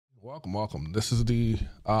Welcome. This is the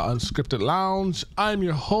Unscripted Lounge. I'm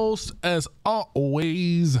your host, as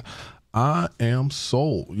always. I am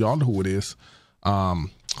Soul. Y'all know who it is.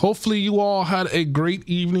 Hopefully, you all had a great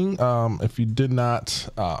evening. If you did not,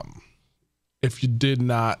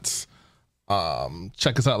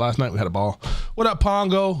 check us out last night, we had a ball. What up,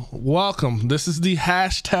 Pongo? Welcome. This is the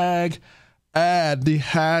hashtag ad.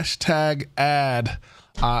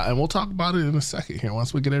 And we'll talk about it in a second here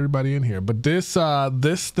once we get everybody in here. But this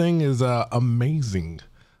thing is amazing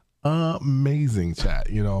chat.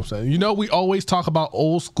 You know what I'm saying? You know, we always talk about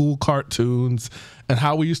old school cartoons and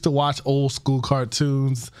how we used to watch old school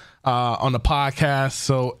cartoons on the podcast.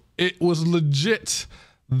 So it was legit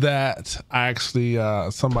that I actually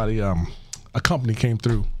a company came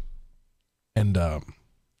through and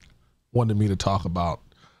wanted me to talk about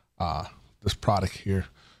this product here,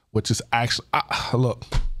 which is actually, look,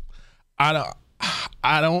 I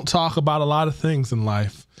don't talk about a lot of things in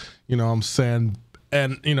life, you know what I'm saying?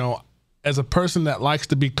 And, you know, as a person that likes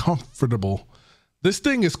to be comfortable, this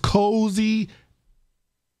thing is cozy.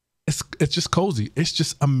 It's just cozy. It's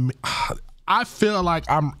just, I feel like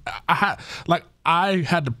I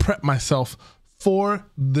had to prep myself for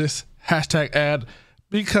this hashtag ad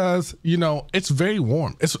because, you know, it's very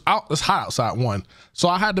warm. It's hot outside, one. So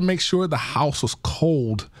I had to make sure the house was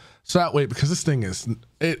cold. So that way, because this thing is,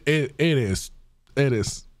 it is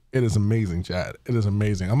amazing, Chad. It is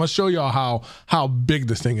amazing. I'm gonna show y'all how big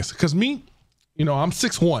this thing is. Because me, you know, I'm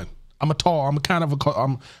 6'1". I'm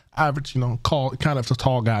average, you know, kind of a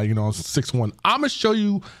tall guy, you know, 6'1". I'm gonna show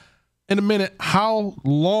you in a minute how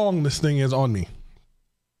long this thing is on me.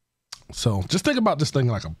 So just think about this thing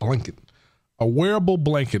like a blanket, a wearable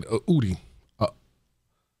blanket, a Oodie.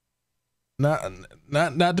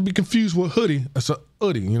 Not to be confused with hoodie. It's a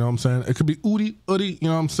Oodie, you know what I'm saying? It could be Oodie, you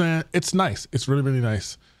know what I'm saying? It's nice. It's really, really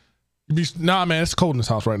nice. Nah, man, it's cold in this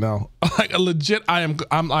house right now. Like legit, I'm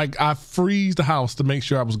like, I freeze the house to make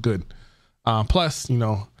sure I was good. Plus, you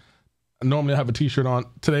know, normally I have a t-shirt on.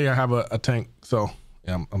 Today I have a tank. So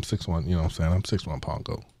yeah, I'm 6'1", you know what I'm saying? I'm 6'1"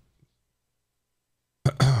 Pongo.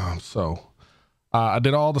 So I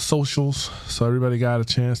did all the socials, so everybody got a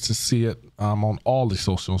chance to see it on all the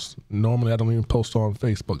socials. Normally, I don't even post on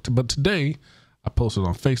Facebook, but today I posted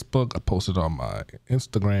on Facebook. I posted on my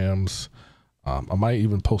Instagrams. I might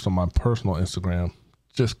even post on my personal Instagram,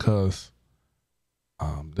 just cause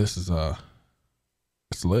this is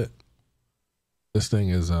it's lit. This thing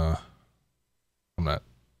is I'm not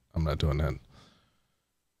doing that.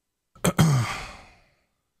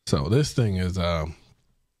 So this thing is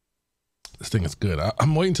good.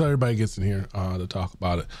 I'm waiting until everybody gets in here to talk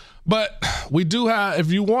about it. But we do have,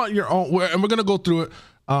 if you want your own, and we're going to go through it.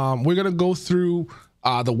 We're going to go through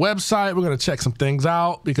the website. We're going to check some things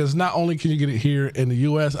out because not only can you get it here in the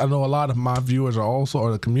US, I know a lot of my viewers are also,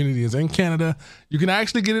 or the community is in Canada. You can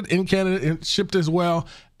actually get it in Canada and shipped as well.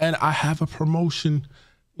 And I have a promotion,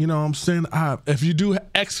 you know what I'm saying? If you do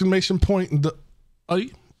exclamation point, the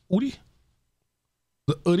Oodie,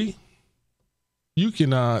 you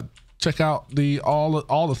can check out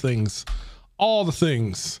all the things,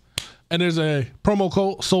 and there's a promo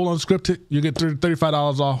code Soul Unscripted. You get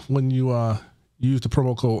 $35 off when you use the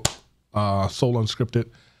promo code Soul Unscripted,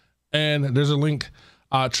 and there's a link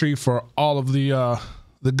tree for all of the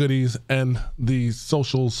goodies and the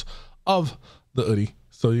socials of the Oodie,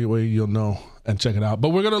 so you'll know and check it out. But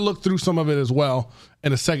we're gonna look through some of it as well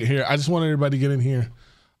in a second here. I just want everybody to get in here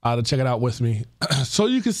to check it out with me so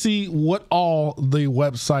you can see what all the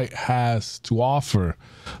website has to offer,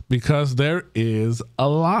 because there is a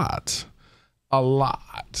lot. I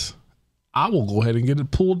will go ahead and get it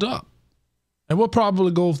pulled up, and we'll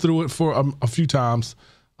probably go through it for a few times.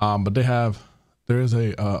 But you can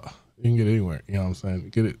get it anywhere. You know what I'm saying?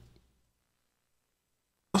 Get it.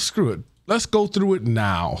 Screw it. Let's go through it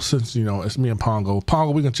now, since, you know, it's me and Pongo.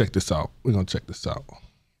 Pongo, we're going to check this out.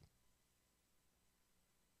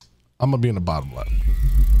 I'm gonna be in the bottom left.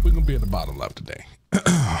 We're gonna be in the bottom left today.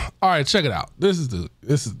 All right, check it out. This is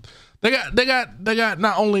they got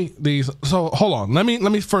not only these. So hold on. Let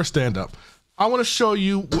me first stand up. I want to show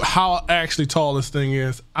you how actually tall this thing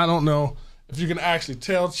is. I don't know if you can actually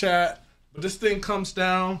tell, chat, but this thing comes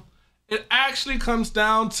down. It actually comes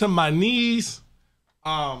down to my knees.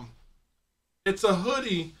 It's a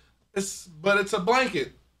hoodie. But it's a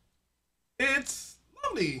blanket. It's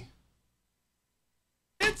lovely.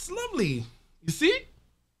 It's lovely. You see?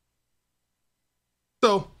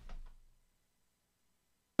 So,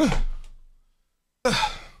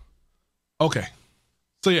 okay.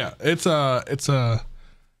 So yeah, it's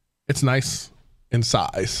nice in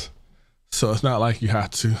size. So it's not like you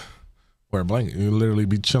have to wear a blanket. You literally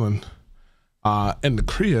be chilling in the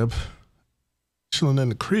crib, chilling in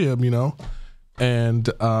the crib, you know, and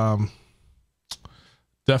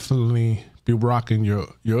definitely be rocking your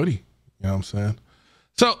Oodie. You know what I'm saying?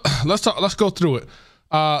 So let's go through it.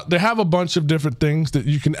 They have a bunch of different things that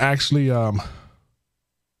you can actually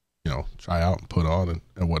you know, try out and put on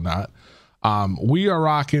and whatnot. We are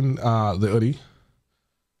rocking the Oodie.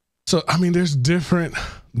 So I mean, there's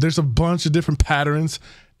a bunch of different patterns.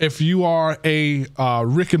 If you are a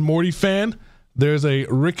Rick and Morty fan, there's a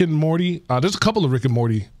Rick and Morty. There's a couple of Rick and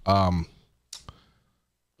Morty hoodies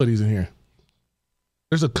in here.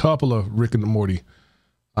 There's a couple of Rick and Morty.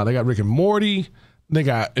 They got Rick and Morty. They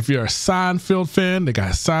got, if you're a Seinfeld fan, they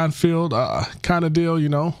got Seinfeld kind of deal, you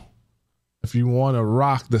know. If you want to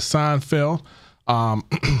rock the Seinfeld,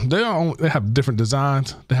 they have different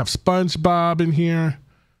designs. They have SpongeBob in here.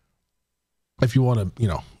 If you want to, you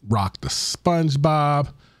know, rock the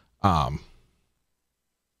SpongeBob.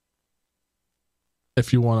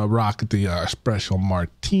 If you want to rock the espresso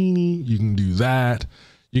martini, you can do that.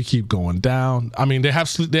 You keep going down. I mean, they have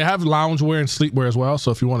loungewear and sleepwear as well.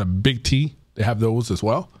 So if you want a big T, they have those as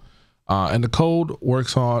well. And my code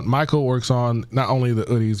works on not only the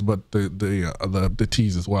hoodies but the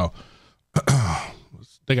tees as well.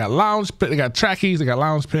 They got trackies, they got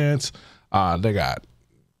lounge pants, they got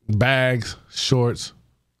bags, shorts,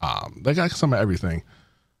 they got some of everything.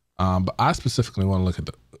 But I specifically want to look at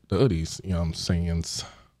the hoodies, you know what I'm saying?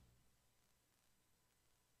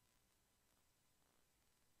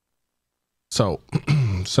 So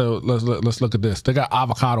let's look at this. They got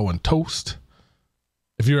avocado and toast.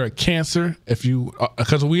 If you're a Cancer,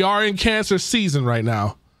 because we are in Cancer season right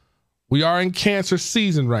now.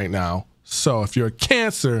 So if you're a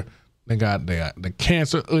Cancer, they got the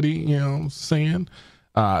Cancer hoodie, you know what I'm saying?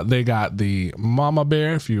 They got the Mama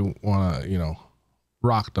Bear. If you want to, you know,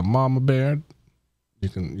 rock the Mama Bear, you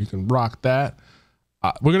can rock that.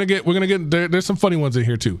 We're gonna get there's some funny ones in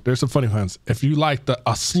here too. There's some funny ones. If you like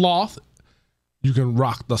a sloth, you can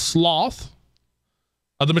rock the sloth.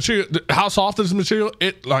 The material, how soft is the material?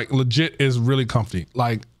 It like legit is really comfy.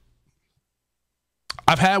 Like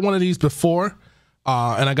I've had one of these before,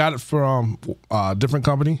 and I got it from a different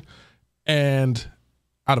company and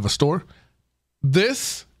out of a store.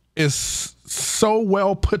 This is so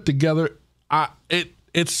well put together.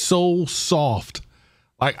 It's so soft.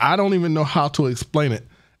 Like I don't even know how to explain it.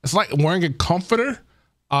 It's like wearing a comforter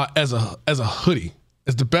as a hoodie.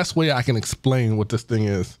 It's the best way I can explain what this thing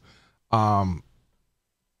is.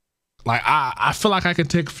 Like I feel like I could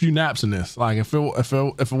take a few naps in this. Like if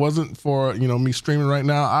it wasn't for, you know, me streaming right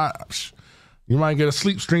now, you might get a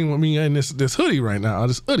sleep stream with me in this hoodie right now,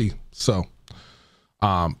 this hoodie. So,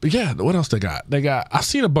 but yeah, what else they got? I've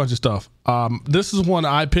seen a bunch of stuff. This is one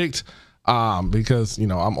I picked because, you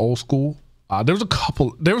know, I'm old school. There was a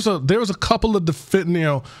couple of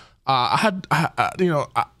you know,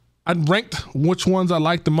 I ranked which ones I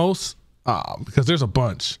liked the most because there's a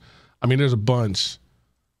bunch. I mean, there's a bunch.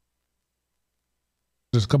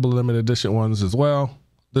 There's a couple of limited edition ones as well.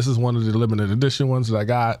 This is one of the limited edition ones that I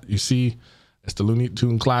got. You see, it's the Looney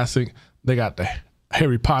Tune Classic. They got the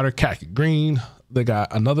Harry Potter khaki green. They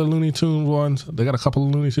got another Looney Tune ones. They got a couple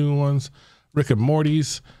of Looney Tune ones. Rick and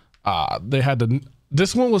Morty's. They had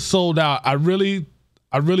this one was sold out. I really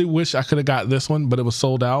wish I could have got this one, but it was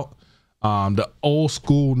sold out. The old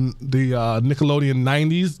school, the Nickelodeon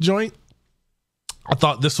 90s joint. I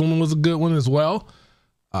thought this one was a good one as well.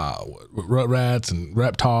 With Rugrats and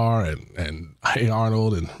Reptar and Hey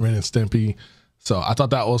Arnold and Ren and Stimpy. So I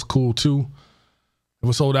thought that was cool too. It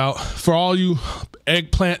was sold out. For all you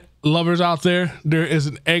eggplant lovers out there, there is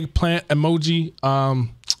an eggplant emoji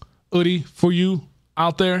hoodie for you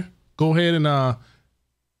out there. Go ahead and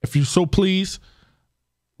if you so please,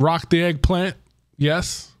 rock the eggplant.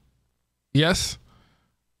 Yes.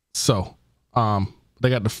 So they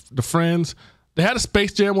got the Friends. They had a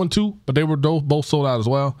Space Jam one too, but they were both sold out as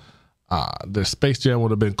well. The Space Jam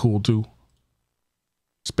would have been cool too.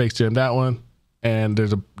 Space Jam, that one. And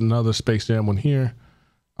there's another Space Jam one here,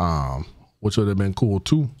 which would have been cool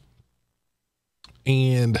too.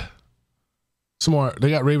 And some more. They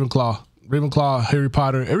got Ravenclaw, Harry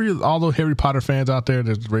Potter. All those Harry Potter fans out there,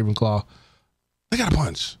 there's Ravenclaw. They got a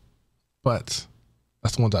bunch, but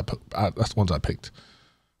that's the ones I picked.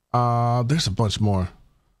 There's a bunch more.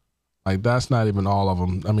 Like that's not even all of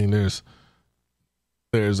them. I mean, there's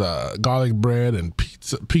garlic bread and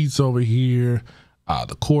pizza over here.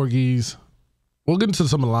 The corgis. We'll get into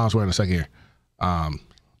some of the loungewear in a second here.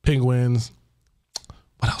 Penguins.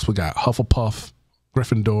 What else we got? Hufflepuff,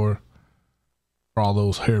 Gryffindor. For all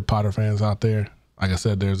those Harry Potter fans out there, like I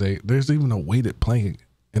said, there's even a weighted blanket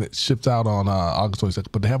and it ships out on August 22nd.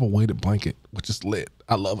 But they have a weighted blanket, which is lit.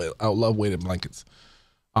 I love it. I love weighted blankets.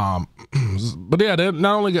 But yeah, they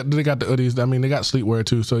not only got the hoodies. I mean, they got sleepwear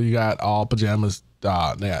too. So you got all pajamas. They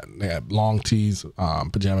got long tees,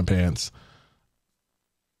 pajama pants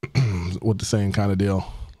with the same kind of deal,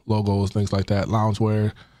 logos, things like that.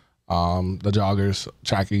 Loungewear, the joggers,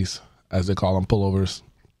 trackies, as they call them, pullovers,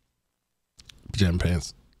 pajama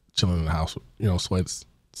pants, chilling in the house, you know, sweats.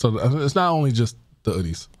 So it's not only just the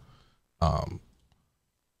hoodies. And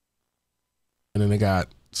then they got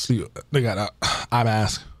eye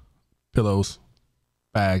mask, pillows,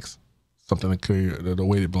 bags, something to carry the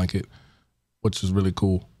weighted blanket, which is really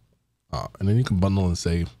cool. And then you can bundle and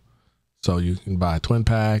save. So you can buy a twin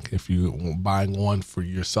pack if you want buying one for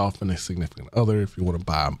yourself and a significant other. If you want to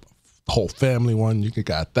buy a whole family one, you can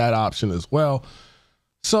got that option as well.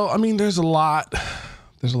 So I mean, there's a lot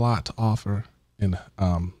to offer in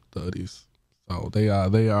the hoodies. So they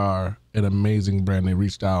are an amazing brand. They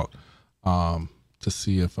reached out to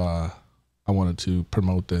see if I wanted to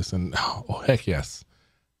promote this, and oh heck yes.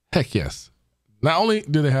 Not only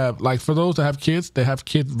do they have, like, for those that have kids, they have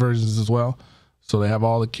kids versions as well. So they have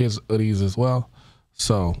all the kids hoodies as well.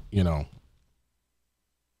 So, you know,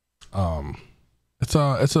 it's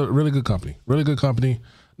a really good company.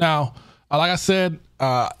 Now, like I said,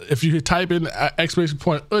 if you type in exclamation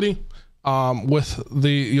point hoodie,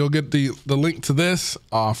 you'll get the link to this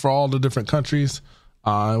for all the different countries.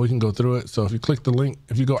 We can go through it. So if you click the link,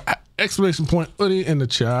 if you go exclamation point hoodie in the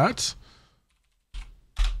chat,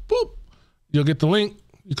 boop, you'll get the link.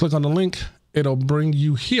 You click on the link, it'll bring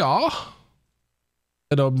you here.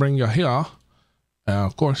 And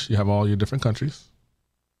of course, you have all your different countries.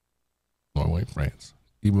 Norway, France,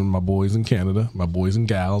 even my boys in Canada, my boys and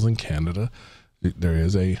gals in Canada. There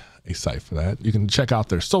is a site for that. You can check out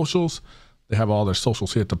their socials. They have all their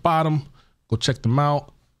socials here at the bottom. Go check them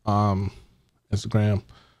out. Instagram,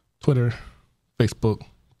 Twitter, Facebook,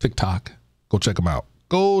 TikTok. Go check them out.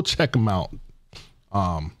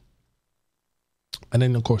 And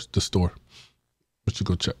then of course the store, which you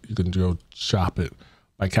can go shop it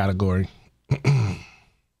by category.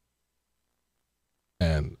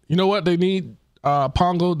 And you know what they need,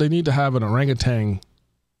 Pongo? They need to have an orangutan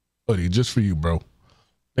hoodie just for you, bro.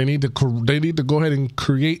 They need to go ahead and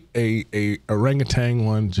create a orangutan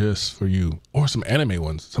one just for you, or some anime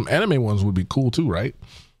ones. Some anime ones would be cool too, right?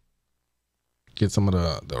 Get some of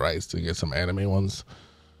the rights to get some anime ones.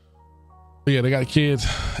 But yeah, they got kids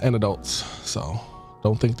and adults, so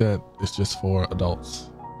don't think that it's just for adults.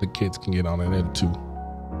 The kids can get on it too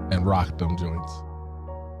and rock them joints.